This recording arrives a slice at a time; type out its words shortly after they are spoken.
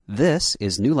This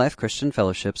is New Life Christian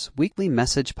Fellowship's weekly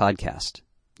message podcast.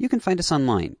 You can find us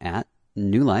online at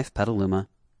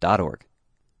newlifepetaluma.org.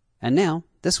 And now,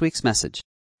 this week's message.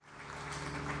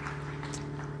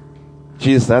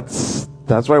 Jesus,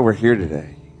 that's why we're here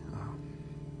today.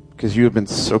 Because you have been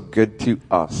so good to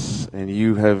us, and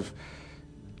you have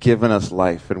given us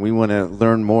life, and we want to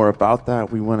learn more about that.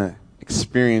 We want to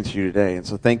experience you today. And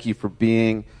so thank you for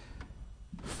being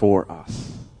for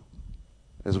us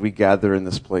as we gather in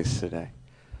this place today.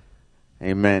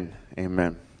 Amen.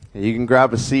 Amen. You can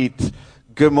grab a seat.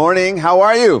 Good morning. How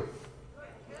are you?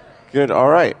 Good. All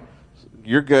right.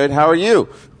 You're good. How are you?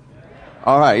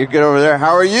 All right. You're good over there.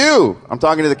 How are you? I'm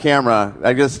talking to the camera.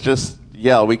 I guess just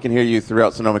yell. We can hear you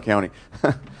throughout Sonoma County.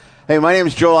 Hey, my name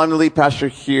is Joel. I'm the lead pastor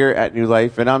here at New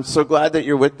Life, and I'm so glad that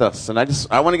you're with us. And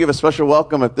I want to give a special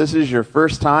welcome. If this is your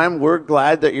first time, we're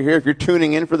glad that you're here. If you're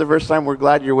tuning in for the first time, we're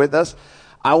glad you're with us.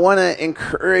 I want to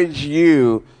encourage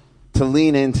you to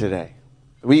lean in today.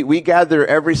 We gather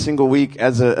every single week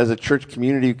as a church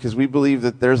community because we believe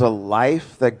that there's a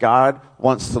life that God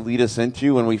wants to lead us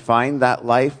into, and we find that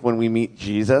life when we meet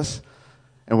Jesus.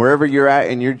 And wherever you're at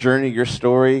in your journey, your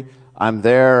story, I'm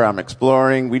there, I'm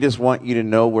exploring. We just want you to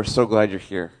know we're so glad you're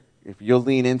here. If you'll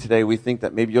lean in today, we think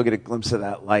that maybe you'll get a glimpse of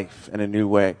that life in a new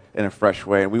way, in a fresh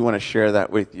way, and we want to share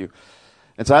that with you.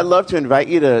 And so I'd love to invite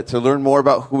you to learn more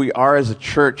about who we are as a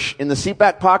church. In the seat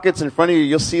back pockets in front of you,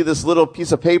 you'll see this little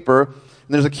piece of paper, and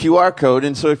there's a QR code.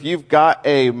 And so if you've got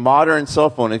a modern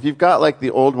cell phone, if you've got like the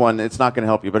old one, it's not going to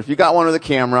help you. But if you've got one with a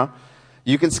camera,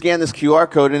 you can scan this QR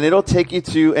code, and it'll take you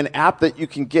to an app that you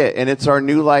can get. And it's our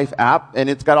New Life app, and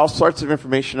it's got all sorts of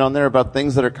information on there about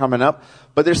things that are coming up.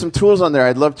 But there's some tools on there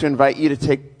I'd love to invite you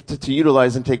to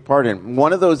utilize and take part in.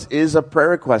 One of those is a prayer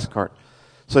request card.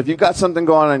 So if you've got something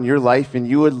going on in your life and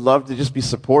you would love to just be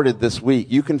supported this week,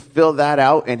 you can fill that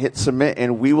out and hit submit,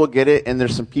 and we will get it. And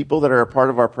there's some people that are a part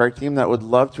of our prayer team that would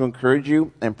love to encourage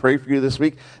you and pray for you this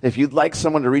week. If you'd like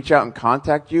someone to reach out and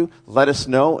contact you, let us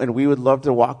know, and we would love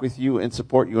to walk with you and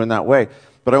support you in that way.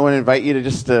 But I want to invite you to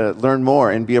just learn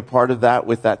more and be a part of that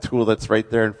with that tool that's right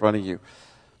there in front of you.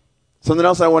 Something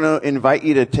else I want to invite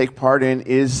you to take part in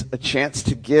is a chance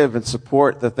to give and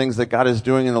support the things that God is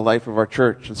doing in the life of our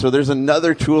church. And so there's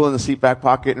another tool in the seat back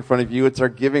pocket in front of you. It's our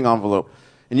giving envelope.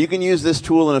 And you can use this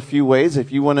tool in a few ways.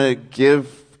 If you want to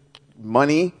give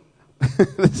money,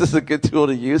 this is a good tool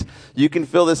to use. You can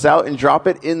fill this out and drop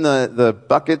it in the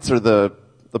buckets or the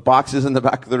boxes in the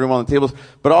back of the room on the tables.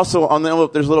 But also on the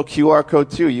envelope, there's a little QR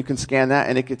code too. You can scan that,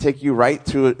 and it could take you right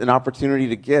to an opportunity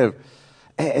to give.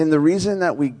 And the reason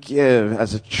that we give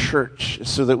as a church is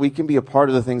so that we can be a part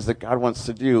of the things that God wants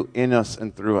to do in us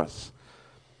and through us.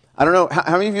 I don't know,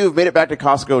 how many of you have made it back to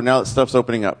Costco now that stuff's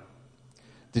opening up?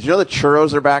 Did you know the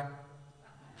churros are back?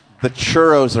 The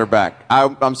churros are back.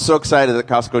 I'm so excited that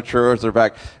Costco churros are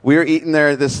back. We were eating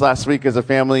there this last week as a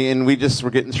family, and we just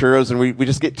were getting churros, and we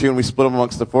just get two, and we split them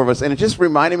amongst the four of us. And it just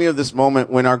reminded me of this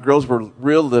moment when our girls were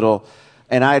real little,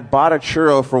 and I had bought a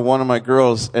churro for one of my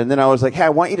girls, and then I was like, hey, I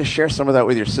want you to share some of that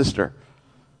with your sister.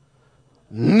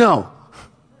 No.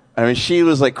 I mean, she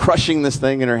was like crushing this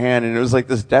thing in her hand, and it was like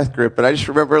this death grip. But I just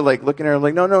remember like looking at her,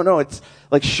 like, no, it's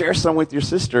like share some with your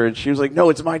sister. And she was like, no,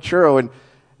 it's my churro. And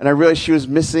I realized she was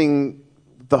missing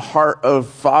the heart of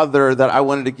father that I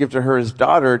wanted to give to her as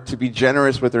daughter, to be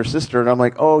generous with her sister. And I'm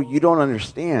like, oh, you don't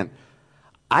understand.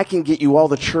 I can get you all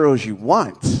the churros you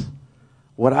want.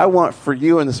 What I want for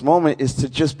you in this moment is to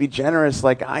just be generous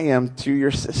like I am to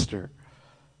your sister.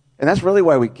 And that's really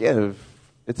why we give.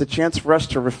 It's a chance for us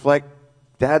to reflect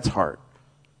Dad's heart,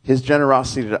 his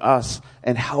generosity to us,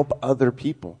 and help other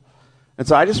people. And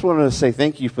so I just wanted to say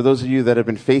thank you for those of you that have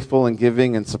been faithful in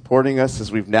giving and supporting us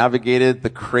as we've navigated the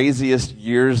craziest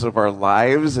years of our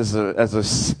lives as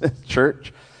a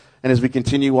church. And as we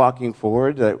continue walking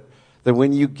forward, that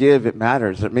when you give, it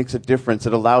matters. It makes a difference.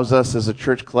 It allows us as a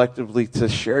church collectively to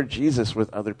share Jesus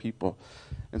with other people.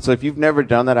 And so if you've never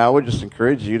done that, I would just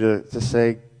encourage you to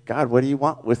say, God, what do you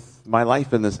want with my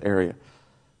life in this area?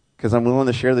 Because I'm willing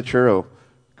to share the churro,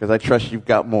 because I trust you've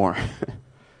got more.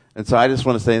 And so I just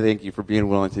want to say thank you for being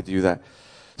willing to do that.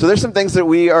 So there's some things that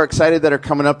we are excited that are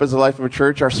coming up as the life of a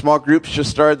church. Our small groups just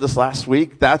started this last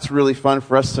week. That's really fun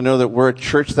for us to know that we're a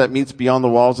church that meets beyond the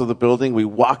walls of the building. We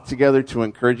walk together to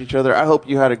encourage each other. I hope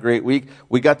you had a great week.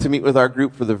 We got to meet with our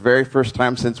group for the very first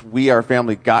time since our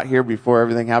family got here before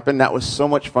everything happened. That was so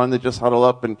much fun to just huddle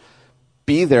up and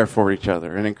be there for each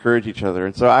other and encourage each other.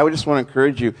 And so I would just want to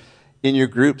encourage you in your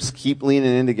groups, keep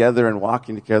leaning in together and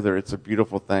walking together. It's a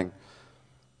beautiful thing.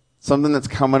 Something that's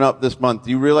coming up this month.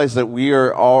 Do you realize that we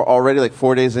are already like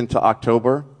 4 days into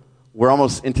October? we're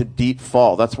almost into deep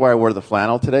fall. That's why I wore the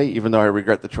flannel today, even though I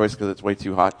regret the choice because it's way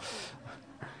too hot.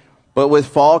 But with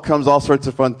fall comes all sorts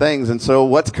of fun things. And so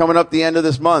what's coming up the end of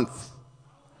this month?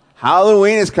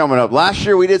 Halloween is coming up. Last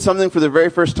year we did something for the very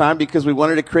first time because we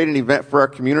wanted to create an event for our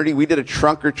community. We did a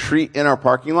trunk or treat in our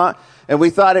parking lot, and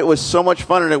we thought it was so much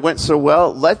fun and it went so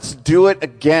well. Let's do it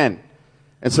again.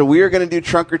 And so we are going to do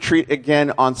trunk or treat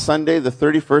again on Sunday, the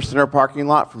 31st in our parking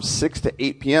lot from 6 to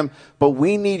 8 p.m. But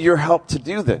we need your help to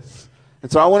do this.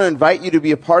 And so I want to invite you to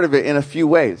be a part of it in a few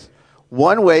ways.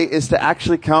 One way is to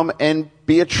actually come and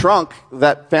be a trunk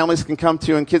that families can come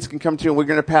to and kids can come to, and we're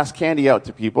going to pass candy out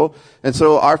to people. And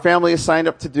so our family is signed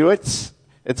up to do it.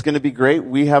 It's going to be great.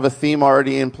 We have a theme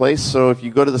already in place, so if you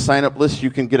go to the sign-up list,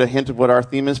 you can get a hint of what our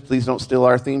theme is. Please don't steal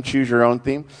our theme. Choose your own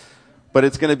theme. But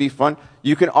it's going to be fun.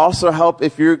 You can also help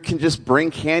if you can just bring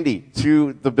candy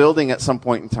to the building at some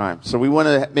point in time. So we want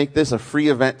to make this a free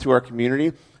event to our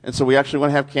community, and so we actually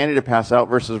want to have candy to pass out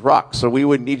versus rocks. So we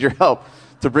would need your help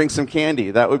to bring some candy.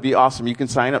 That would be awesome. You can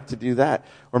sign up to do that.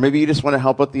 Or maybe you just want to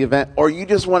help at the event, or you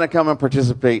just want to come and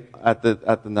participate at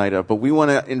the night of. But we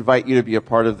want to invite you to be a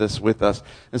part of this with us.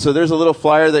 And so there's a little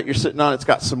flyer that you're sitting on. It's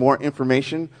got some more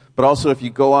information. But also if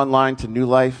you go online to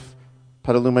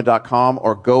newlifepetaluma.com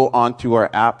or go onto our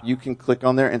app, you can click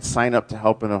on there and sign up to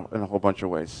help in a whole bunch of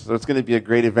ways. So it's going to be a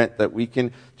great event that we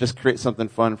can just create something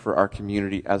fun for our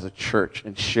community as a church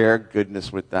and share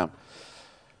goodness with them.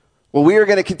 Well, we are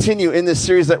going to continue in this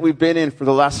series that we've been in for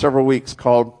the last several weeks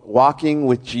called Walking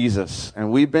with Jesus.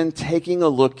 And we've been taking a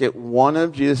look at one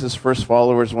of Jesus' first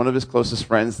followers, one of his closest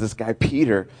friends, this guy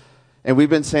Peter. And we've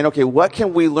been saying, okay, what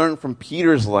can we learn from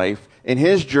Peter's life in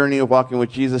his journey of walking with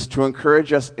Jesus to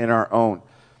encourage us in our own?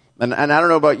 And I don't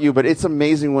know about you, but it's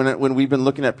amazing when we've been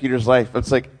looking at Peter's life.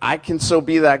 It's like, I can so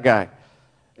be that guy.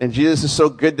 And Jesus is so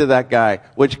good to that guy,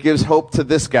 which gives hope to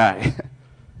this guy.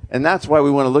 And that's why we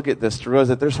want to look at this, to realize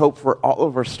that there's hope for all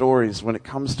of our stories when it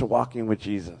comes to walking with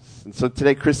Jesus. And so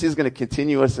today, Christy is going to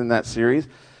continue us in that series.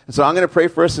 And so I'm going to pray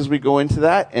for us as we go into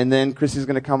that, and then Christy's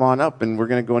going to come on up, and we're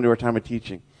going to go into our time of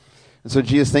teaching. And so,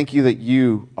 Jesus, thank you that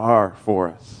you are for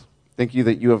us. Thank you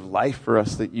that you have life for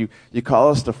us, that you call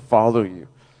us to follow you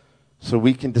so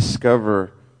we can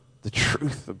discover the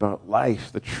truth about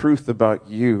life, the truth about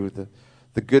you,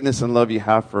 the goodness and love you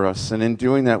have for us. And in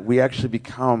doing that, we actually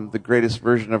become the greatest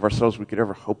version of ourselves we could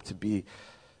ever hope to be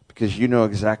because you know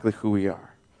exactly who we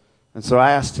are. And so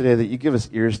I ask today that you give us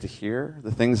ears to hear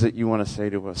the things that you want to say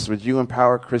to us. Would you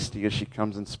empower Christy as she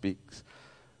comes and speaks?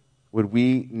 Would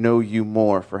we know you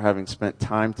more for having spent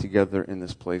time together in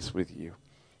this place with you?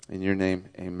 In your name,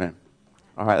 amen.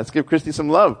 All right, let's give Christy some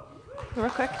love. Real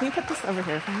quick, can you put this over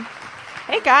here for me?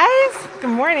 Hey guys,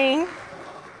 good morning.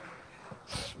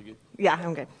 Yeah,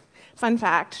 I'm good. Fun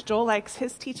fact, Joel likes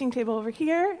his teaching table over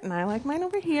here, and I like mine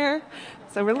over here.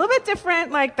 So we're a little bit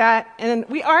different like that. And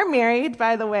we are married,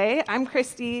 by the way. I'm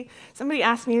Christy. Somebody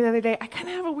asked me the other day, I kind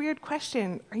of have a weird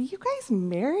question. Are you guys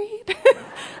married?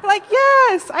 I'm like,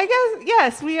 yes, I guess,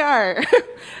 yes, we are.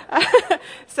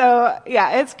 So,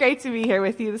 yeah, it's great to be here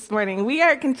with you this morning. We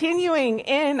are continuing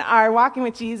in our Walking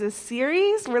with Jesus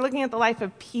series. We're looking at the life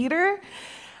of Peter.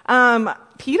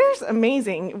 Peter's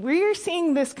amazing. We're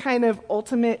seeing this kind of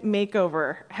ultimate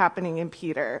makeover happening in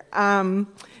Peter.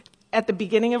 At the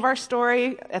beginning of our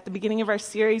story, at the beginning of our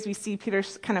series, we see Peter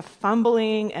kind of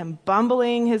fumbling and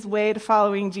bumbling his way to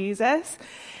following Jesus.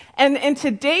 And in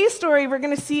today's story, we're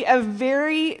going to see a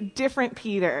very different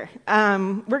Peter.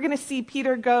 We're going to see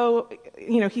Peter go,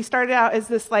 he started out as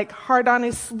this like heart on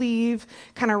his sleeve,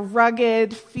 kind of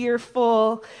rugged,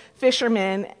 fearful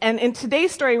fisherman. And in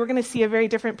today's story, we're going to see a very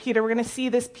different Peter. We're going to see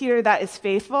this Peter that is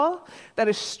faithful, that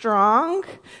is strong,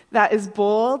 that is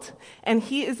bold. And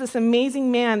he is this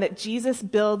amazing man that Jesus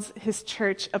builds his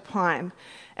church upon.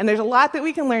 And there's a lot that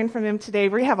we can learn from him today.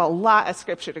 We have a lot of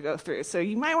scripture to go through. So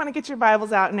you might want to get your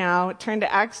Bibles out now. Turn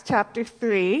to Acts chapter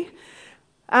 3.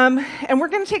 And we're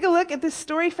going to take a look at this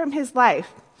story from his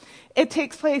life. It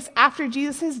takes place after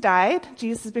Jesus has died.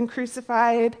 Jesus has been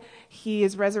crucified. He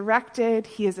is resurrected.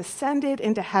 He is ascended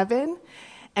into heaven.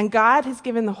 And God has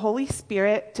given the Holy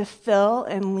Spirit to fill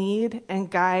and lead and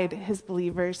guide his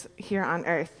believers here on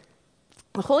earth.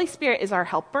 The Holy Spirit is our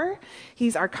helper.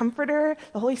 He's our comforter.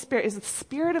 The Holy Spirit is the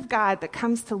Spirit of God that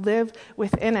comes to live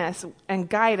within us and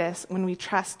guide us when we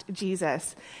trust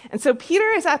Jesus. And so Peter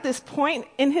is at this point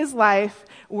in his life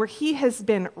where he has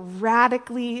been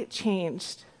radically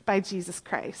changed by Jesus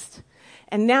Christ.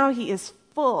 And now he is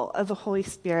full of the Holy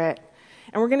Spirit.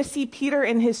 And we're going to see Peter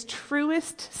in his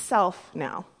truest self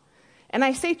now. And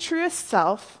I say truest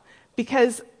self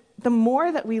because the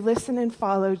more that we listen and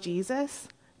follow Jesus,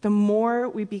 the more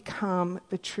we become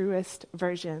the truest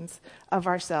versions of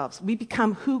ourselves. We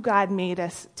become who God made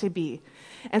us to be.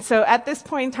 And so at this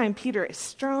point in time, Peter is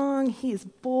strong, he is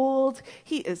bold,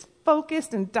 he is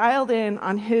focused and dialed in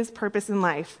on his purpose in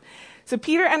life. So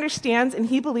Peter understands and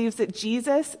he believes that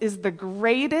Jesus is the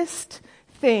greatest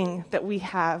thing that we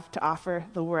have to offer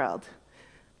the world.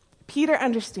 Peter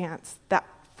understands that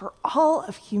for all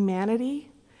of humanity,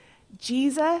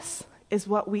 Jesus is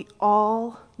what we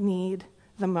all need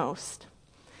the most.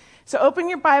 So open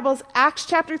your Bibles, Acts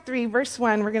chapter 3, verse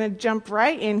 1. We're going to jump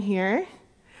right in here.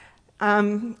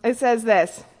 It says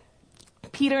this: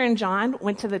 Peter and John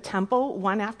went to the temple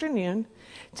one afternoon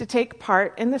to take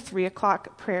part in the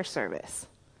 3:00 prayer service.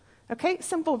 Okay,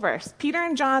 simple verse. Peter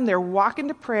and John, they're walking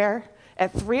to prayer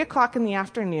at 3:00 in the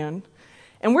afternoon.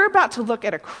 And we're about to look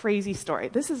at a crazy story.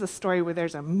 This is a story where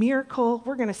there's a miracle.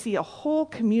 We're going to see a whole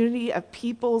community of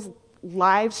people's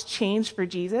lives changed for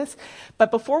Jesus. But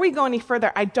before we go any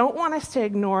further, I don't want us to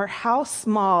ignore how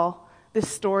small this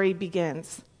story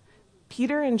begins.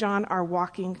 Peter and John are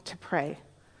walking to pray.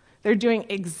 They're doing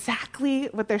exactly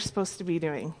what they're supposed to be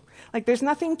doing. Like, there's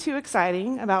nothing too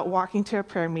exciting about walking to a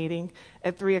prayer meeting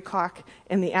at 3:00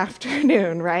 in the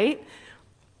afternoon, right?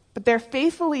 But they're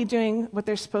faithfully doing what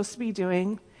they're supposed to be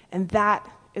doing, and that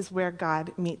is where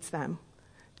God meets them.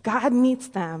 God meets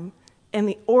them in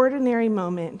the ordinary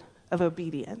moment of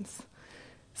obedience.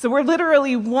 So we're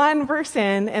literally one verse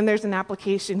in, and there's an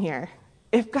application here.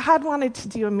 If God wanted to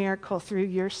do a miracle through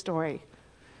your story,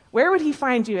 where would he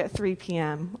find you at 3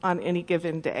 p.m. on any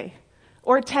given day?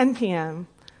 Or 10 p.m.?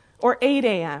 Or 8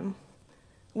 a.m.?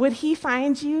 Would he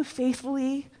find you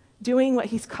faithfully doing what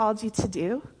he's called you to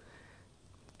do?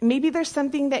 Maybe there's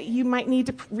something that you might need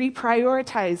to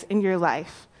reprioritize in your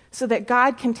life so that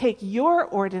God can take your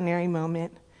ordinary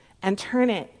moment and turn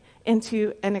it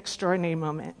into an extraordinary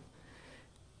moment.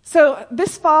 So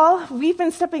this fall, we've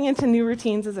been stepping into new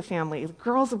routines as a family. The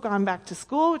girls have gone back to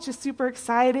school, which is super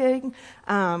exciting.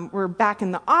 We're back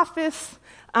in the office.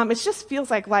 It just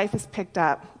feels like life has picked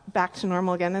up back to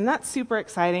normal again, and that's super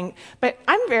exciting. But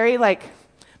I'm very,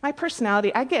 my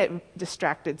personality, I get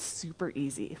distracted super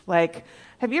easy.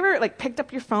 Have you ever picked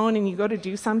up your phone and you go to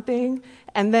do something,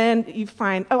 and then you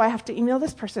find, I have to email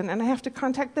this person, and I have to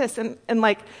contact this, and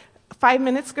 5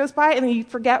 minutes goes by, and then you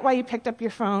forget why you picked up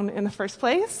your phone in the first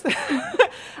place?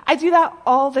 I do that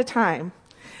all the time.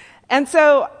 And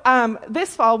so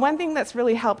this fall, one thing that's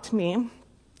really helped me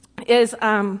is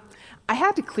I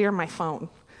had to clear my phone.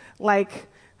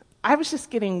 I was just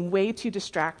getting way too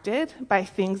distracted by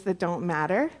things that don't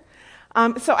matter.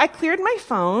 So I cleared my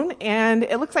phone, and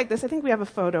it looks like this. I think we have a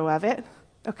photo of it.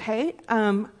 Okay.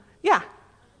 Yeah.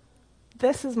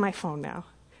 This is my phone now.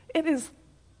 It has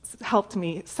helped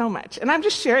me so much. And I'm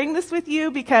just sharing this with you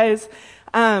because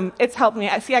it's helped me.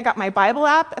 I got my Bible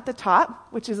app at the top,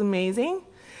 which is amazing.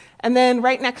 And then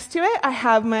right next to it, I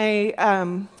have my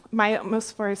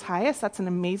Utmost for His Highest. That's an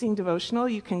amazing devotional.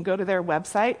 You can go to their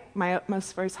website,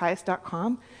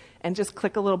 myutmostforhishighest.com, and just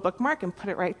click a little bookmark and put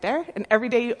it right there. And every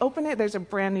day you open it, there's a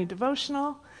brand new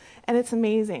devotional, and it's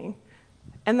amazing.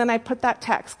 And then I put that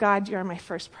text, God, you're my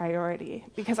first priority,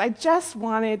 because I just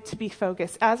wanted to be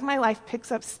focused. As my life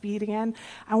picks up speed again,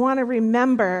 I want to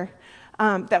remember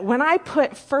that when I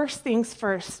put first things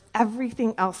first,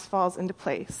 everything else falls into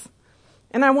place.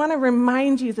 And I want to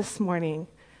remind you this morning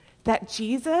that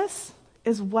Jesus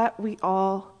is what we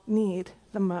all need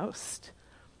the most.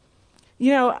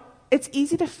 It's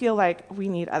easy to feel like we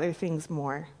need other things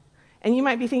more. And you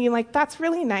might be thinking, that's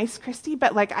really nice, Christy,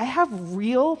 but I have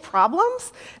real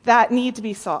problems that need to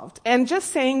be solved. And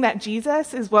just saying that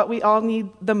Jesus is what we all need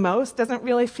the most doesn't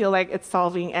really feel like it's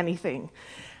solving anything.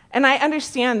 And I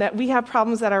understand that we have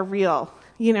problems that are real.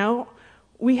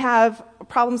 We have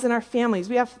problems in our families.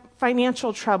 We have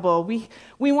financial trouble. We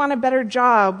want a better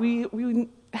job. We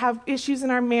have issues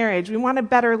in our marriage. We want a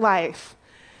better life.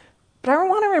 But I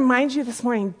want to remind you this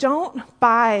morning, don't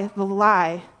buy the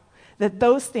lie that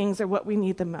those things are what we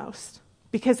need the most.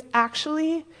 Because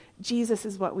actually, Jesus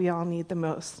is what we all need the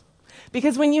most.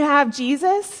 Because when you have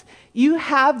Jesus, you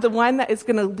have the one that is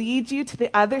going to lead you to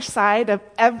the other side of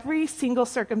every single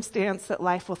circumstance that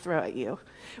life will throw at you.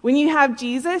 When you have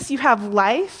Jesus, you have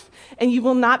life, and you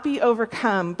will not be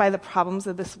overcome by the problems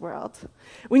of this world.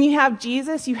 When you have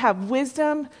Jesus, you have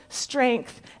wisdom,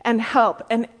 strength, and help,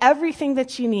 and everything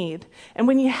that you need. And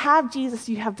when you have Jesus,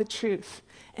 you have the truth.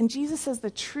 And Jesus says the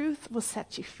truth will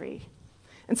set you free.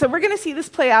 And so we're going to see this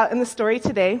play out in the story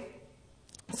today.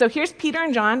 So here's Peter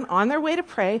and John on their way to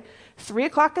pray,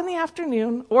 3:00 in the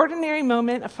afternoon, ordinary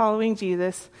moment of following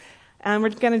Jesus. And we're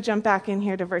going to jump back in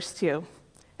here to verse 2.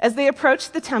 As they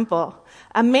approached the temple,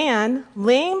 a man,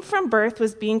 lame from birth,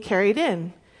 was being carried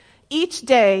in. Each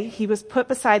day he was put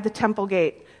beside the temple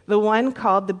gate, the one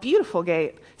called the Beautiful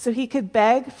Gate, so he could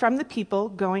beg from the people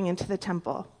going into the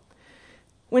temple.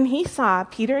 When he saw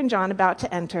Peter and John about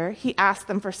to enter, he asked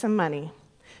them for some money.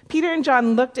 Peter and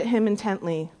John looked at him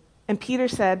intently, and Peter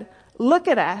said, "Look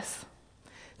at us."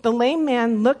 The lame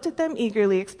man looked at them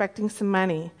eagerly, expecting some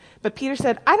money. But Peter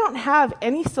said, "I don't have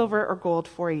any silver or gold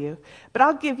for you, but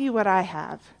I'll give you what I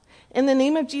have. In the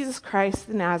name of Jesus Christ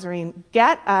the Nazarene,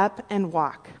 get up and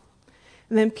walk."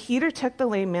 And then Peter took the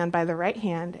lame man by the right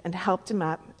hand and helped him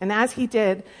up. And as he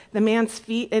did, the man's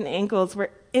feet and ankles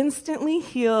were instantly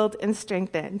healed and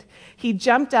strengthened. He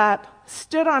jumped up,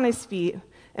 stood on his feet,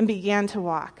 and began to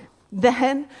walk.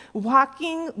 Then,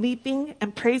 walking, leaping,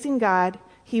 and praising God,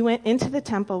 he went into the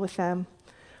temple with them.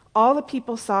 All the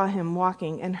people saw him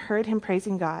walking and heard him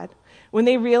praising God. When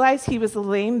they realized he was the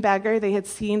lame beggar they had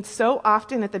seen so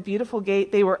often at the Beautiful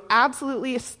Gate, they were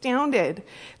absolutely astounded.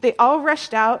 They all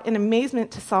rushed out in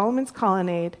amazement to Solomon's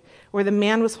colonnade, where the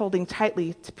man was holding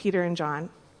tightly to Peter and John.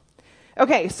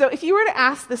 Okay, so if you were to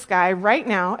ask this guy right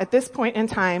now, at this point in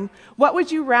time, what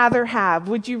would you rather have?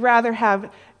 Would you rather have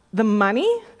the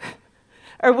money,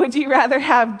 or would you rather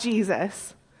have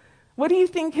Jesus? What do you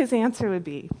think his answer would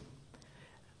be?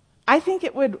 I think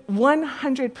it would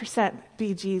 100%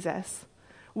 be Jesus.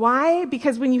 Why?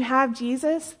 Because when you have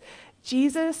Jesus,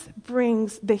 Jesus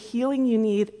brings the healing you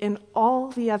need in all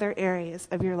the other areas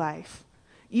of your life.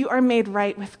 You are made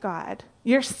right with God.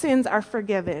 Your sins are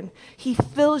forgiven. He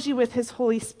fills you with his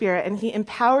Holy Spirit, and he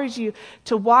empowers you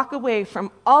to walk away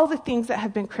from all the things that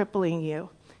have been crippling you.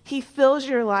 He fills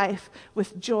your life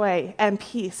with joy and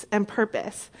peace and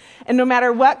purpose. And no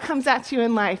matter what comes at you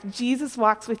in life, Jesus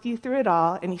walks with you through it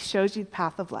all, and he shows you the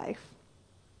path of life.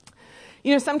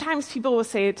 You know, sometimes people will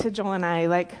say to Joel and I,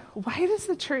 like, why does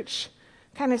the church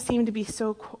kind of seem to be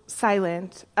so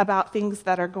silent about things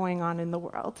that are going on in the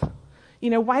world? You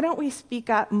know, why don't we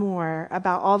speak up more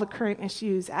about all the current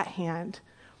issues at hand?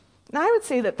 And I would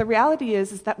say that the reality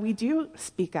is that we do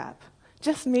speak up,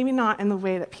 just maybe not in the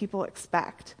way that people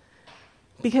expect,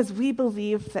 because we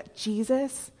believe that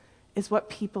Jesus is what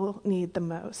people need the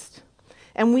most.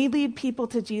 And we lead people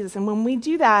to Jesus. And when we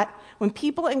do that, when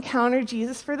people encounter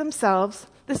Jesus for themselves,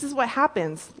 this is what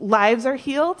happens. Lives are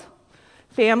healed,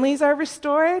 families are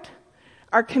restored,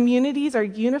 our communities are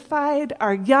unified,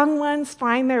 our young ones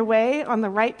find their way on the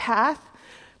right path,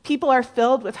 people are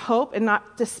filled with hope and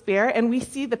not despair, and we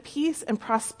see the peace and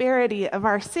prosperity of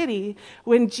our city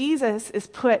when Jesus is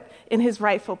put in his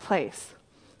rightful place.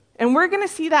 And we're going to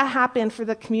see that happen for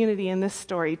the community in this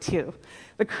story too.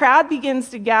 The crowd begins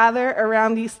to gather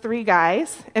around these three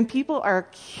guys, and people are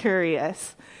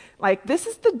curious. Like, this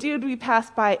is the dude we pass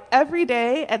by every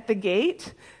day at the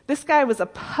gate. This guy was a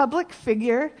public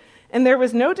figure, and there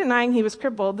was no denying he was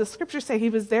crippled. The scriptures say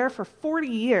he was there for 40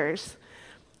 years.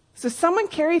 So someone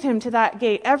carried him to that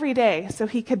gate every day so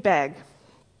he could beg.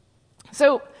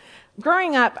 So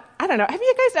growing up, I don't know, have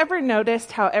you guys ever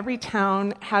noticed how every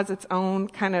town has its own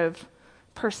kind of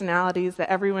personalities that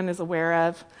everyone is aware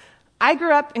of? I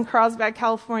grew up in Carlsbad,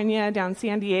 California, down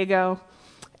San Diego,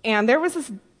 and there was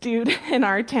this dude in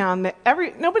our town that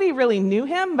nobody really knew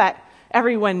him, but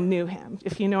everyone knew him,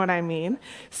 if you know what I mean.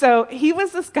 So he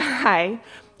was this guy,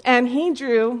 and he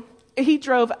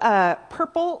drove a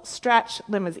purple stretch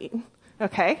limousine,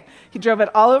 okay? He drove it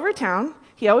all over town.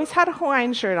 He always had a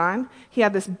Hawaiian shirt on. He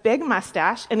had this big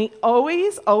mustache, and he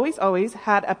always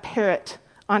had a parrot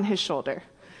on his shoulder.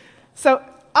 So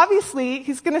obviously,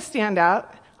 he's going to stand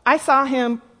out. I saw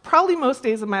him probably most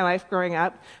days of my life growing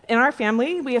up. In our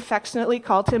family, we affectionately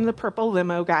called him the purple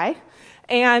limo guy.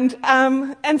 And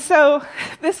so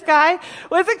this guy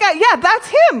was a guy. Yeah, that's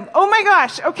him. Oh my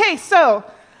gosh. Okay, so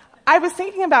I was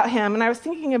thinking about him, and I was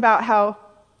thinking about how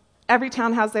every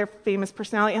town has their famous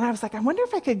personality, and I was like, I wonder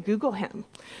if I could Google him.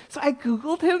 So I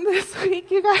Googled him this week,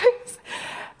 you guys,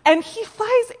 and he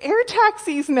flies air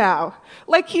taxis now.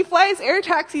 Like, he flies air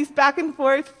taxis back and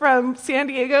forth from San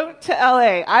Diego to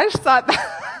LA. I just thought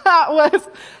that was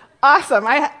awesome.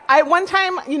 I one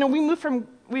time, you know,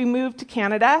 we moved to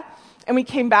Canada, and we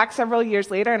came back several years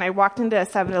later, and I walked into a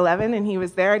 7-Eleven, and he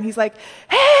was there, and he's like,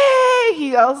 "Hey!"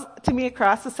 He yells to me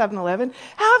across the 7-Eleven,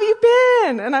 "How have you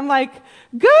been?" And I'm like,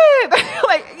 "Good."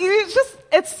 Like,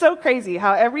 it's so crazy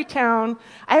how every town,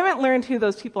 I haven't learned who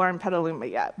those people are in Petaluma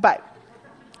yet, but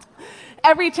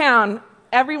every town,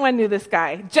 everyone knew this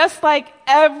guy, just like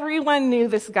everyone knew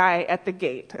this guy at the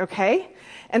gate, okay?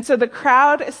 And so the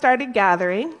crowd started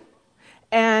gathering,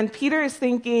 and Peter is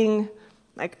thinking,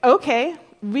 like, okay,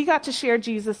 we got to share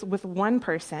Jesus with one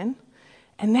person,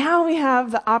 And now we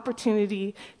have the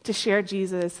opportunity to share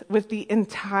Jesus with the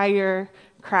entire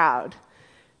crowd.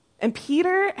 And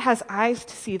Peter has eyes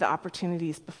to see the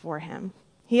opportunities before him.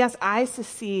 He has eyes to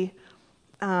see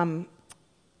the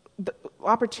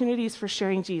opportunities for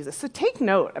sharing Jesus. So take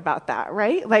note about that,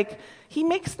 right? Like, he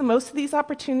makes the most of these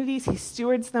opportunities. He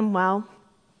stewards them well.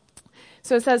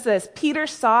 So it says this: Peter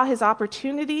saw his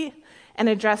opportunity and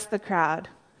addressed the crowd.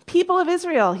 "People of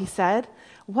Israel," he said,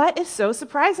 "what is so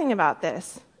surprising about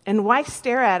this? And why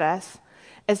stare at us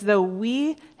as though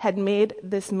we had made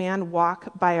this man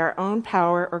walk by our own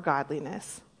power or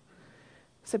godliness?"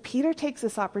 So Peter takes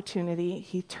this opportunity,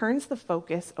 he turns the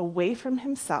focus away from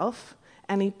himself,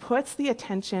 and he puts the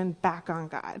attention back on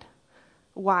God.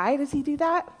 Why does he do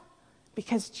that?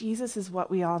 Because Jesus is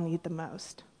what we all need the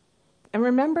most. And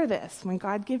remember this, when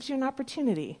God gives you an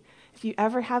opportunity, if you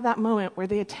ever have that moment where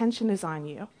the attention is on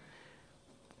you,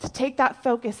 to take that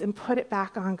focus and put it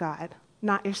back on God,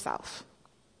 not yourself.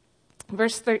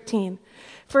 Verse 13,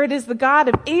 "For it is the God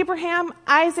of Abraham,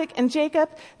 Isaac, and Jacob,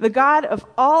 the God of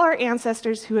all our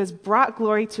ancestors, who has brought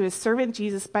glory to his servant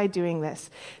Jesus by doing this.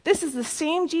 This is the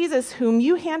same Jesus whom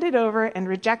you handed over and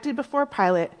rejected before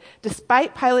Pilate,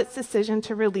 despite Pilate's decision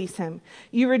to release him.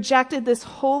 You rejected this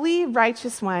holy,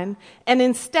 righteous one, and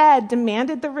instead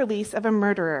demanded the release of a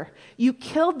murderer. You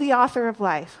killed the author of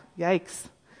life." Yikes.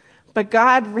 "But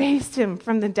God raised him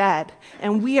from the dead,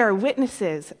 and we are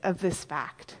witnesses of this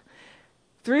fact.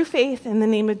 Through faith in the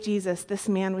name of Jesus, this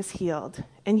man was healed,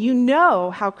 and you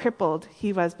know how crippled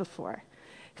he was before.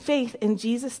 Faith in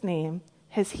Jesus' name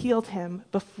has healed him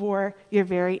before your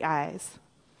very eyes."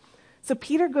 So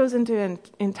Peter goes into an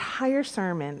entire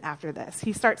sermon after this.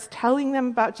 He starts telling them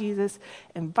about Jesus,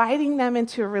 inviting them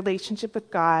into a relationship with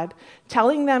God,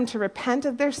 telling them to repent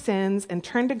of their sins and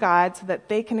turn to God so that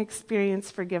they can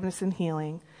experience forgiveness and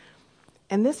healing.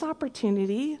 And this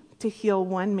opportunity to heal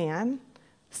one man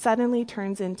suddenly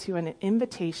turns into an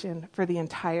invitation for the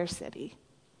entire city.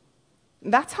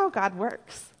 That's how God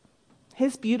works.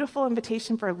 His beautiful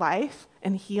invitation for life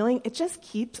and healing, it just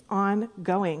keeps on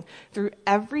going through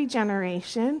every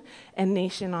generation and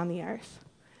nation on the earth.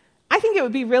 I think it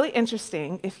would be really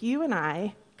interesting if you and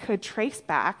I could trace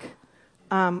back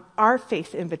our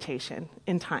faith invitation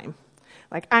in time.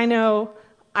 Like, I know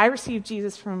I received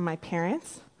Jesus from my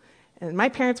parents. And my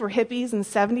parents were hippies in the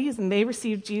 70s, and they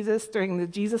received Jesus during the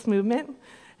Jesus movement.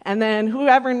 And then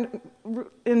whoever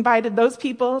invited those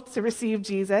people to receive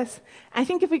Jesus, I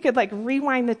think if we could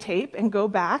rewind the tape and go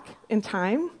back in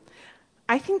time,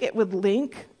 I think it would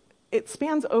it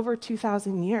spans over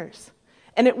 2,000 years.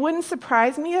 And it wouldn't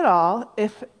surprise me at all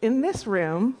if in this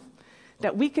room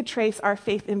that we could trace our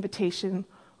faith invitation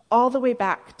all the way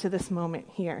back to this moment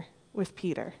here with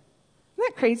Peter.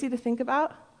 Isn't that crazy to think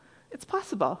about? It's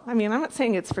possible. I mean, I'm not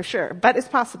saying it's for sure, but it's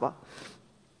possible.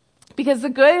 Because the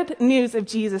good news of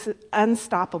Jesus is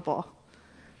unstoppable.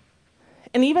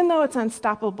 And even though it's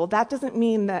unstoppable, that doesn't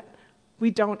mean that we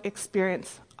don't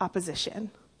experience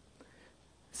opposition.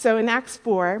 So in Acts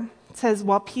 4, it says,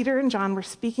 "While Peter and John were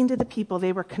speaking to the people,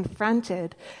 they were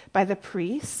confronted by the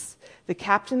priests, the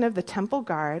captain of the temple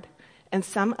guard, and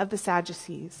some of the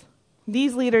Sadducees.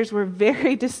 These leaders were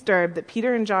very disturbed that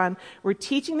Peter and John were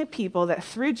teaching the people that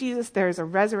through Jesus there is a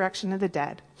resurrection of the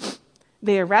dead.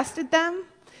 They arrested them,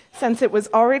 since it was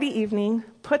already evening,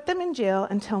 put them in jail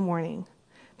until morning.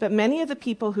 But many of the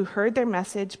people who heard their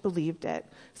message believed it.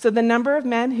 So the number of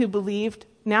men who believed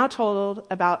now totaled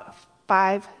about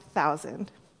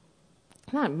 5,000.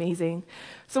 Isn't that amazing?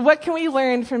 So what can we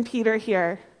learn from Peter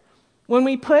here? When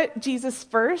we put Jesus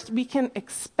first, we can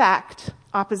expect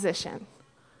opposition.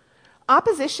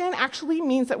 Opposition actually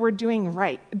means that we're doing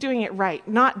it right,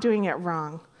 not doing it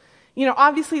wrong. You know,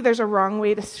 obviously there's a wrong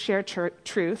way to share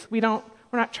truth. We're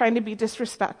not trying to be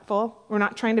disrespectful. We're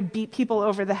not trying to beat people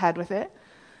over the head with it.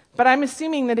 But I'm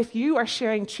assuming that if you are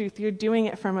sharing truth, you're doing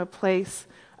it from a place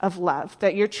of love,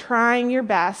 that you're trying your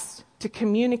best to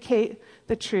communicate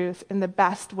the truth in the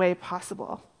best way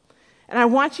possible. And I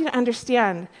want you to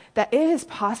understand that it is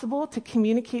possible to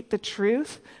communicate the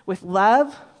truth with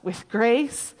love, with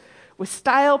grace, with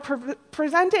style,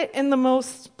 present it in the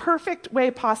most perfect way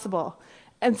possible,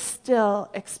 and still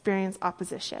experience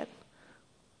opposition.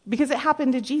 Because it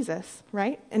happened to Jesus,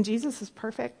 right? And Jesus is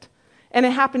perfect. And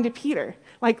it happened to Peter.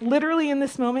 Literally in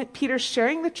this moment, Peter's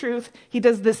sharing the truth. He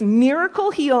does this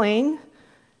miracle healing,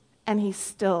 and he's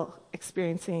still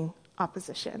experiencing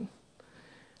opposition.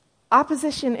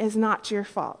 Opposition is not your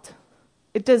fault.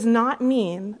 It does not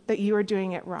mean that you are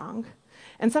doing it wrong.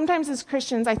 And sometimes as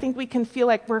Christians, I think we can feel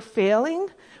like we're failing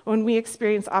when we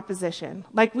experience opposition.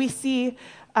 Like we see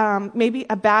maybe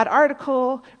a bad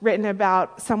article written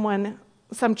about someone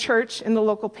some church in the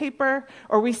local paper,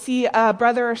 or we see a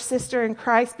brother or sister in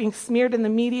Christ being smeared in the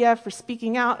media for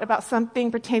speaking out about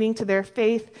something pertaining to their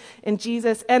faith in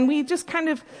Jesus, and we just kind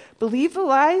of believe the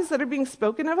lies that are being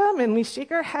spoken of them, and we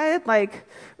shake our head like,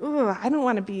 ooh, I don't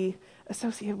want to be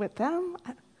associated with them.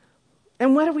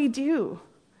 And what do?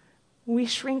 We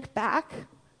shrink back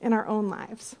in our own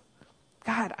lives.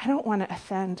 God, I don't want to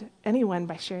offend anyone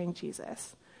by sharing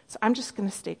Jesus, so I'm just going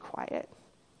to stay quiet.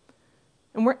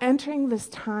 And we're entering this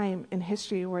time in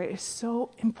history where it is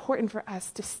so important for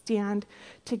us to stand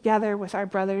together with our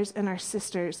brothers and our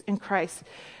sisters in Christ,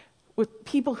 with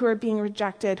people who are being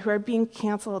rejected, who are being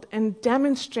canceled, and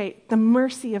demonstrate the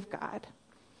mercy of God.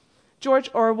 George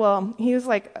Orwell, he was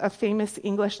like a famous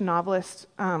English novelist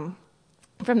from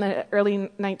the early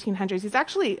 1900s. He's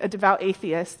actually a devout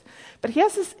atheist, but he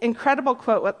has this incredible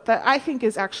quote that I think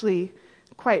is actually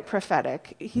quite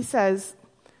prophetic. He says,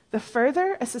 "The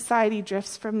further a society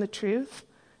drifts from the truth,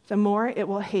 the more it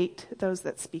will hate those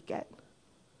that speak it."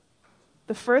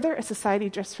 The further a society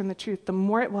drifts from the truth, the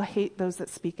more it will hate those that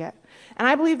speak it. And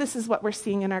I believe this is what we're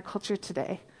seeing in our culture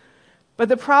today. But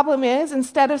the problem is,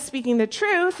 instead of speaking the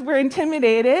truth, we're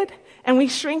intimidated and we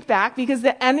shrink back because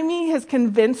the enemy has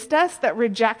convinced us that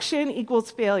rejection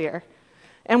equals failure.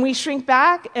 And we shrink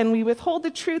back and we withhold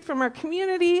the truth from our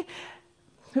community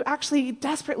who actually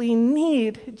desperately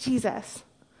need Jesus.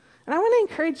 And I want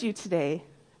to encourage you today,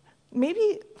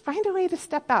 maybe find a way to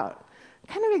step out,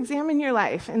 kind of examine your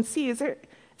life and see, is there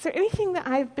anything that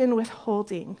I've been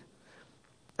withholding?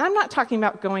 I'm not talking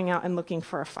about going out and looking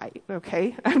for a fight,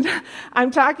 okay?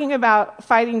 I'm talking about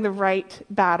fighting the right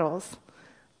battles,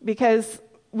 because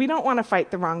we don't want to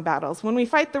fight the wrong battles. When we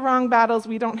fight the wrong battles,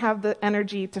 we don't have the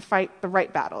energy to fight the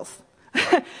right battles.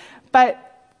 But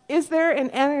is there an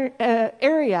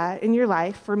area in your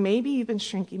life where maybe you've been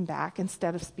shrinking back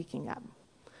instead of speaking up?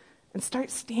 And start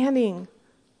standing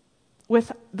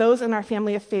with those in our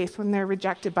family of faith when they're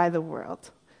rejected by the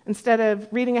world, instead of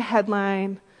reading a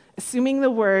headline, assuming the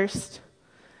worst.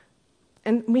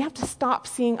 And we have to stop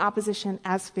seeing opposition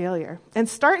as failure and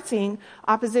start seeing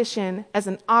opposition as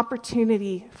an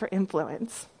opportunity for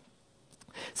influence.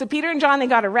 So Peter and John, they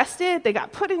got arrested, they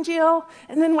got put in jail,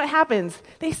 and then what happens?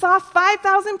 They saw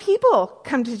 5,000 people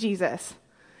come to Jesus.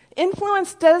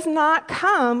 Influence does not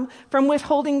come from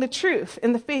withholding the truth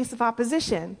in the face of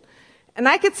opposition. And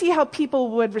I could see how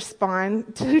people would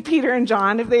respond to Peter and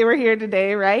John if they were here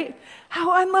today, right?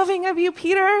 How unloving of you,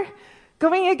 Peter,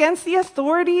 going against the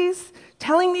authorities,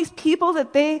 telling these people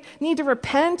that they need to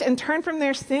repent and turn from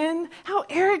their sin. How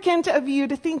arrogant of you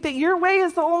to think that your way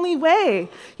is the only way.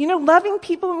 You know, loving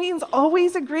people means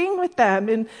always agreeing with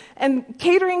them and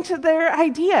catering to their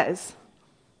ideas.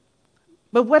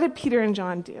 But what did Peter and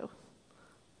John do?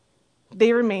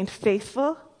 They remained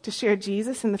faithful to share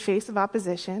Jesus in the face of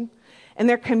opposition, and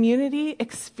their community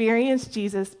experienced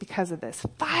Jesus because of this.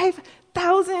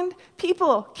 5,000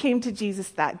 people came to Jesus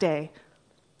that day.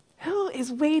 Who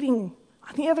is waiting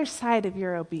on the other side of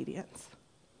your obedience?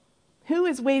 Who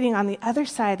is waiting on the other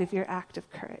side of your act of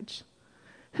courage?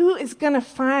 Who is going to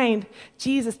find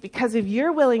Jesus because of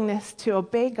your willingness to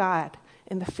obey God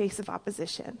in the face of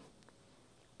opposition?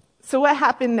 So what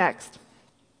happened next?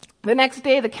 The next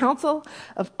day, the council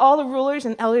of all the rulers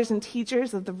and elders and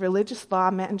teachers of the religious law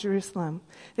met in Jerusalem.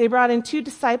 They brought in 2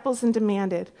 disciples and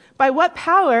demanded, "By what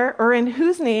power or in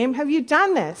whose name have you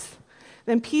done this?"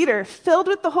 Then Peter, filled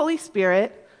with the Holy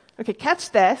Spirit, okay, catch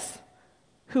this.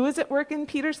 Who is at work in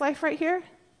Peter's life right here?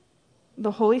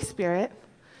 The Holy Spirit.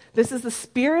 This is the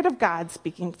Spirit of God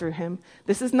speaking through him.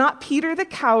 This is not Peter the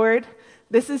coward.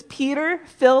 This is Peter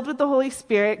filled with the Holy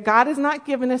Spirit. God has not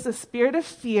given us a spirit of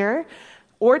fear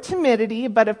or timidity,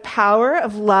 but of power,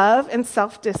 of love, and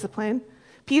self-discipline.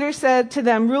 Peter said to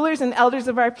them, "Rulers and elders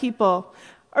of our people,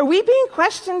 are we being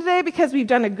questioned today because we've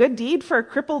done a good deed for a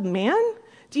crippled man?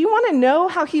 Do you want to know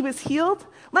how he was healed?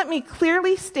 Let me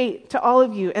clearly state to all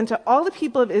of you and to all the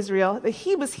people of Israel that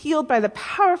he was healed by the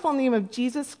powerful name of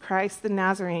Jesus Christ the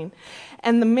Nazarene,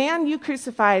 and the man you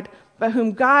crucified, but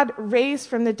whom God raised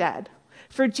from the dead.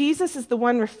 For Jesus is the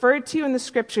one referred to in the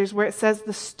scriptures where it says,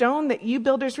 'The stone that you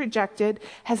builders rejected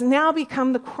has now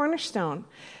become the cornerstone.'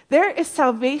 There is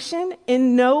salvation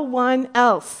in no one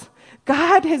else.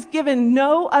 God has given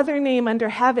no other name under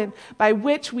heaven by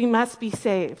which we must be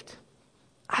saved."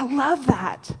 I love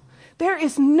that. There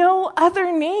is no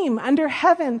other name under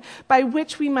heaven by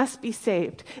which we must be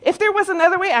saved. If there was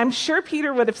another way, I'm sure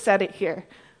Peter would have said it here,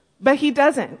 but he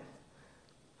doesn't.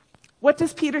 What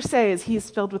does Peter say as he is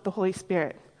filled with the Holy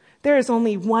Spirit? There is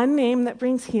only one name that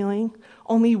brings healing,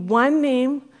 only one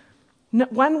name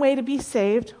One way to be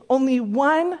saved, only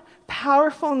one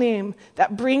powerful name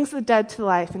that brings the dead to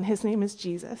life, and his name is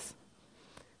Jesus.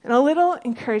 And a little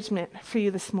encouragement for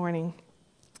you this morning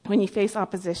when you face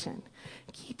opposition.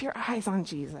 Keep your eyes on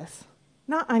Jesus,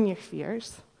 not on your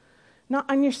fears, not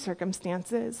on your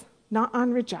circumstances, not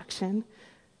on rejection.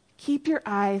 Keep your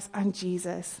eyes on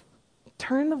Jesus.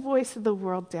 Turn the voice of the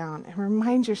world down and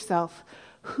remind yourself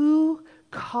who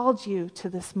called you to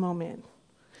this moment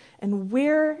and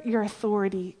where your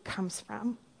authority comes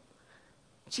from.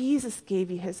 Jesus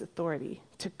gave you his authority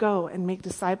to go and make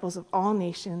disciples of all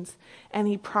nations, and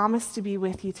he promised to be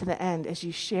with you to the end as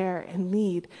you share and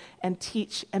lead and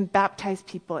teach and baptize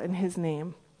people in his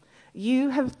name. You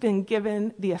have been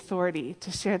given the authority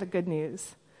to share the good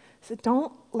news. So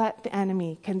don't let the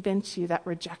enemy convince you that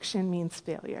rejection means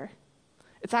failure.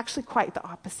 It's actually quite the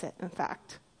opposite, in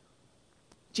fact.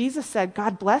 Jesus said,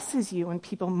 God blesses you when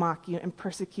people mock you and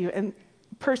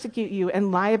persecute you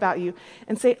and lie about you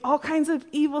and say all kinds of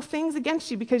evil things against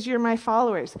you because you're my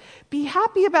followers. Be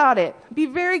happy about it. Be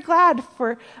very glad,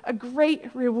 for a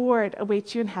great reward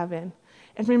awaits you in heaven.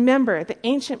 And remember, the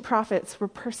ancient prophets were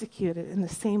persecuted in the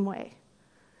same way.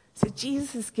 So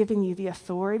Jesus is giving you the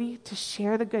authority to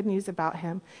share the good news about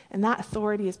him, and that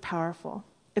authority is powerful.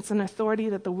 It's an authority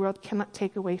that the world cannot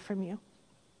take away from you.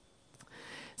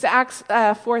 So Acts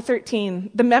 4:13,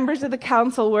 the members of the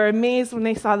council were amazed when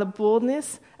they saw the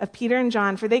boldness of Peter and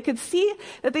John, for they could see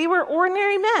that they were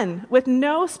ordinary men with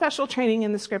no special training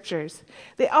in the scriptures.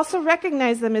 They also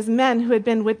recognized them as men who had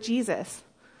been with Jesus.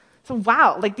 So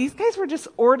wow, these guys were just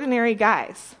ordinary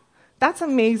guys. That's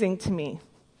amazing to me.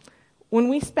 When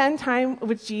we spend time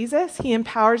with Jesus, he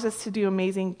empowers us to do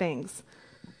amazing things.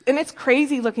 And it's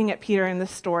crazy looking at Peter in this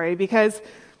story because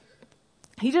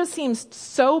he just seems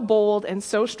so bold and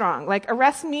so strong.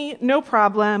 Arrest me, no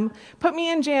problem. Put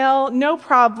me in jail, no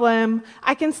problem.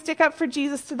 I can stick up for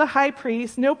Jesus to the high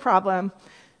priest, no problem.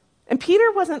 And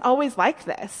Peter wasn't always like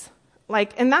this.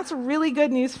 And that's really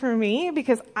good news for me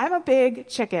because I'm a big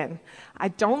chicken. I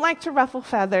don't like to ruffle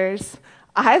feathers.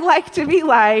 I like to be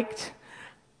liked.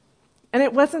 And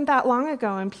it wasn't that long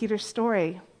ago in Peter's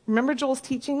story. Remember Joel's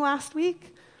teaching last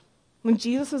week? When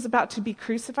Jesus was about to be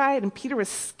crucified and Peter was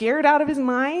scared out of his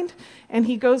mind, and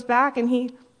he goes back and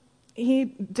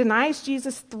he denies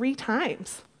Jesus 3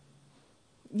 times.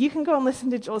 You can go and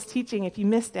listen to Joel's teaching if you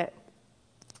missed it.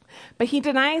 But he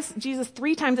denies Jesus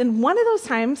 3 times, and one of those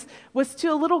times was to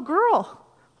a little girl,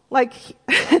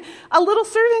 a little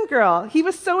servant girl. He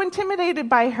was so intimidated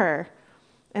by her.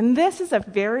 And this is a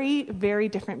very, very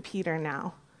different Peter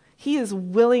now. He is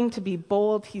willing to be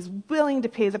bold. He's willing to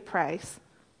pay the price.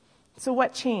 So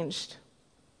what changed?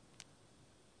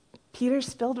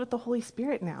 Peter's filled with the Holy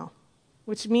Spirit now,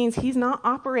 which means he's not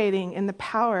operating in the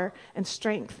power and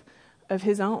strength of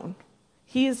his own.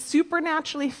 He is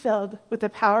supernaturally filled with the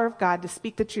power of God to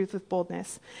speak the truth with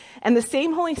boldness. And the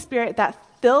same Holy Spirit that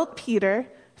filled Peter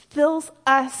fills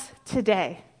us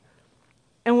today.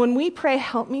 And when we pray,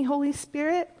 help me, Holy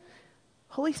Spirit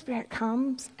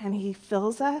comes and he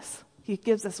fills us. He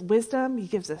gives us wisdom. He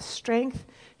gives us strength.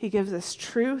 He gives us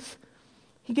truth.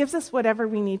 He gives us whatever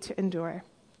we need to endure.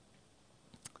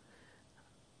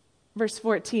 Verse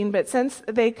 14, but since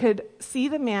they could see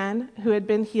the man who had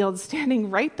been healed standing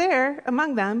right there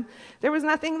among them, there was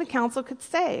nothing the council could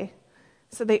say.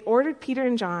 So they ordered Peter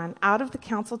and John out of the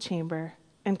council chamber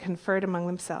and conferred among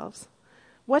themselves.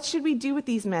 What should we do with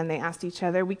these men? They asked each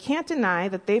other. We can't deny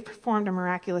that they performed a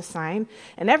miraculous sign,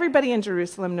 and everybody in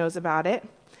Jerusalem knows about it.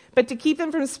 But to keep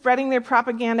them from spreading their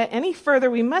propaganda any further,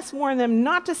 we must warn them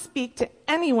not to speak to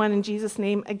anyone in Jesus'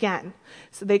 name again.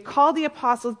 So they called the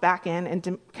apostles back in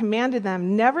and commanded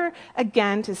them never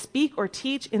again to speak or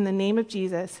teach in the name of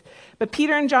Jesus. But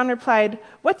Peter and John replied,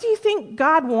 "What do you think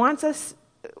God wants us,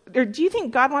 or do you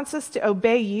think God wants us to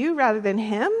obey you rather than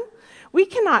him? We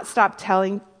cannot stop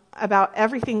telling about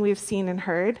everything we've seen and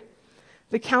heard."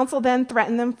 The council then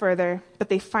threatened them further, but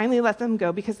they finally let them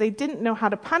go because they didn't know how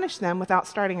to punish them without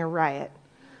starting a riot.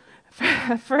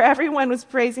 For everyone was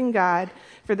praising God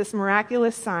for this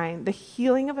miraculous sign, the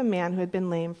healing of a man who had been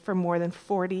lame for more than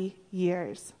 40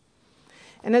 years.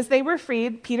 And as they were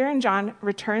freed, Peter and John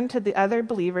returned to the other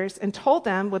believers and told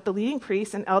them what the leading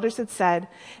priests and elders had said.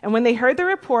 And when they heard the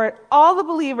report, all the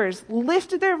believers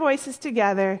lifted their voices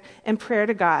together in prayer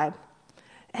to God.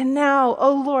 And now,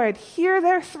 O Lord, hear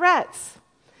their threats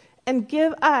and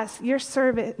give us, your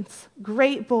servants,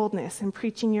 great boldness in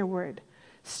preaching your word.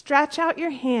 Stretch out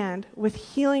your hand with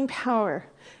healing power.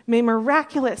 May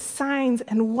miraculous signs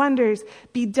and wonders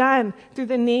be done through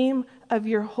the name of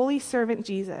your holy servant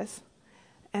Jesus.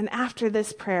 And after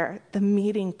this prayer, the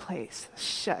meeting place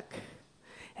shook,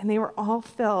 and they were all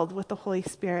filled with the Holy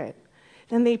Spirit.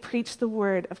 Then they preached the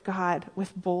word of God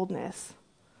with boldness.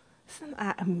 Isn't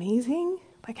that amazing?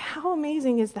 Like, how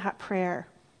amazing is that prayer?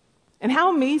 And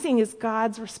how amazing is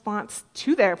God's response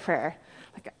to their prayer?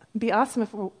 Like, it'd be awesome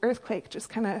if an earthquake just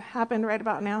kind of happened right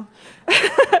about now.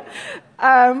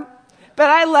 But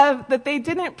I love that they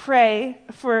didn't pray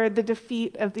for the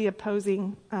defeat of the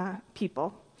opposing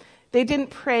people. They didn't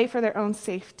pray for their own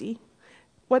safety.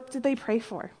 What did they pray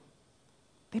for?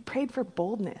 They prayed for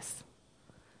boldness.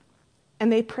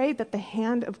 And they prayed that the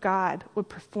hand of God would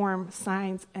perform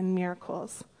signs and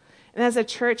miracles. And as a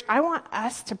church, I want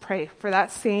us to pray for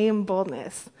that same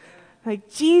boldness. Like,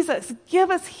 Jesus,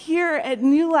 give us here at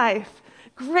New Life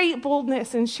great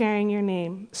boldness in sharing your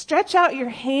name. Stretch out your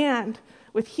hand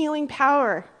with healing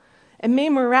power, and may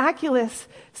miraculous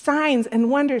signs and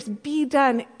wonders be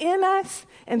done in us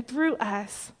and through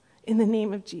us in the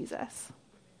name of Jesus.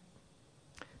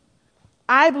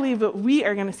 I believe that we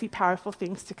are going to see powerful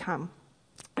things to come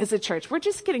as a church. We're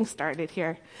just getting started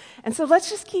here. And so let's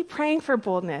just keep praying for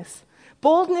boldness.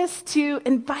 Boldness to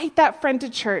invite that friend to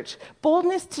church.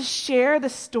 Boldness to share the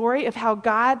story of how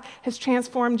God has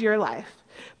transformed your life.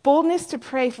 Boldness to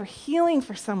pray for healing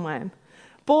for someone.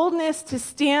 Boldness to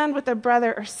stand with a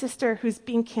brother or sister who's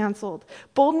being canceled.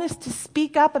 Boldness to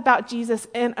speak up about Jesus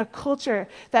in a culture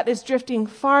that is drifting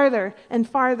farther and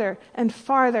farther and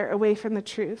farther away from the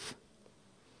truth.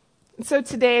 And so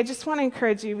today, I just want to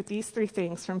encourage you with these 3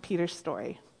 things from Peter's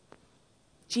story.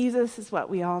 Jesus is what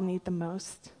we all need the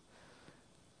most.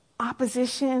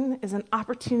 Opposition is an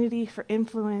opportunity for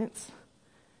influence.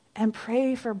 And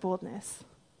pray for boldness.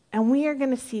 And we are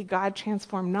going to see God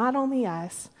transform not only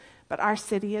us, but our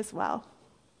city as well.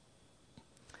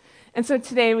 And so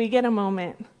today we get a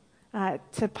moment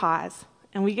to pause,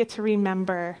 and we get to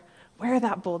remember where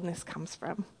that boldness comes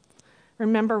from.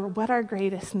 Remember what our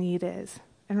greatest need is,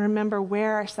 and remember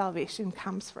where our salvation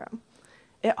comes from.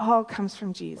 It all comes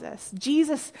from Jesus.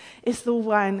 Jesus is the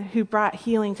one who brought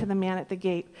healing to the man at the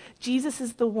gate. Jesus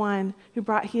is the one who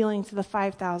brought healing to the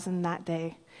 5,000 that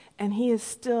day. And he is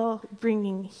still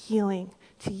bringing healing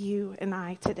to you and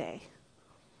I today.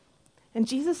 And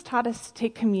Jesus taught us to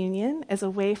take communion as a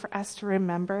way for us to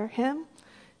remember him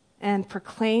and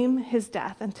proclaim his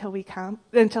death until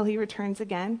he returns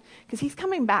again. Because he's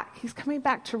coming back. He's coming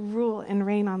back to rule and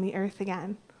reign on the earth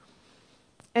again.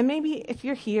 And maybe if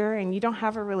you're here and you don't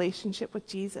have a relationship with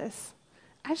Jesus,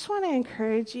 I just want to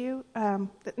encourage you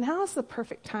that now is the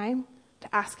perfect time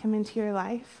to ask him into your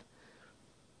life.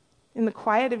 In the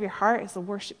quiet of your heart, as the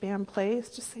worship band plays,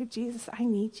 just say, Jesus, I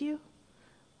need you.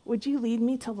 Would you lead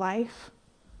me to life?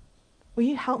 Will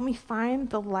you help me find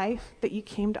the life that you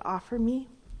came to offer me?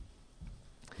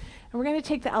 And we're going to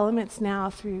take the elements now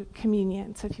through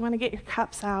communion. So if you want to get your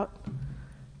cups out,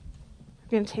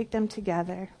 we're going to take them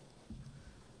together.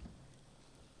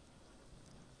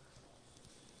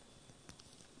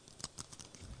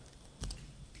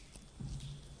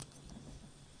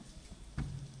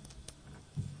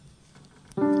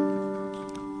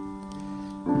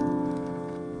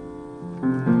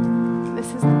 This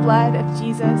is the blood of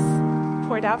Jesus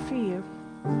poured out for you.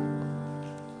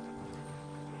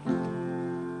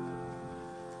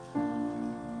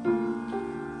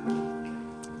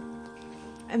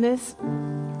 And this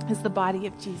is the body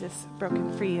of Jesus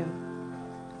broken for you.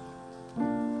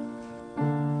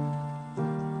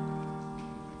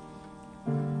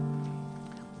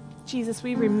 Jesus,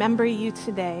 we remember you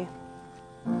today.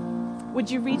 Would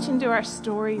you reach into our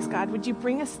stories, God? Would you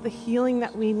bring us the healing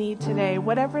that we need today?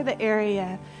 Whatever the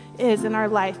area is in our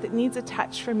life that needs a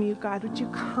touch from you, God, would you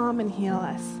come and heal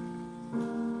us?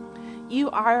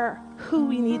 You are who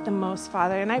we need the most,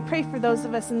 Father. And I pray for those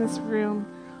of us in this room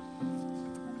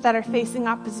that are facing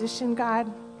opposition,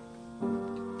 God.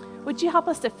 Would you help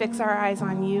us to fix our eyes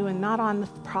on you and not on the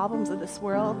problems of this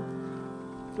world?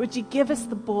 Would you give us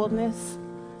the boldness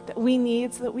that we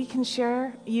need so that we can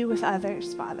share you with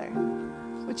others, Father?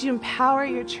 Would you empower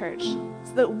your church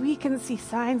so that we can see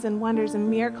signs and wonders and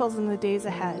miracles in the days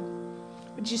ahead?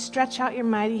 Would you stretch out your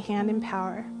mighty hand in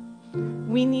power?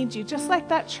 We need you, just like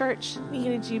that church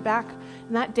needed you back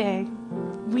in that day.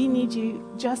 We need you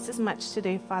just as much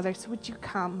today, Father. So would you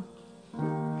come?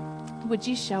 Would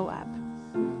you show up?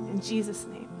 In Jesus'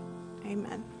 name,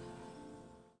 amen.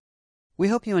 We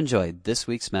hope you enjoyed this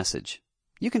week's message.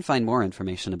 You can find more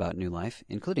information about New Life,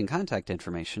 including contact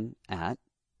information, at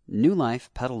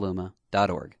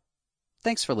newlifepetaluma.org.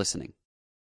 Thanks for listening.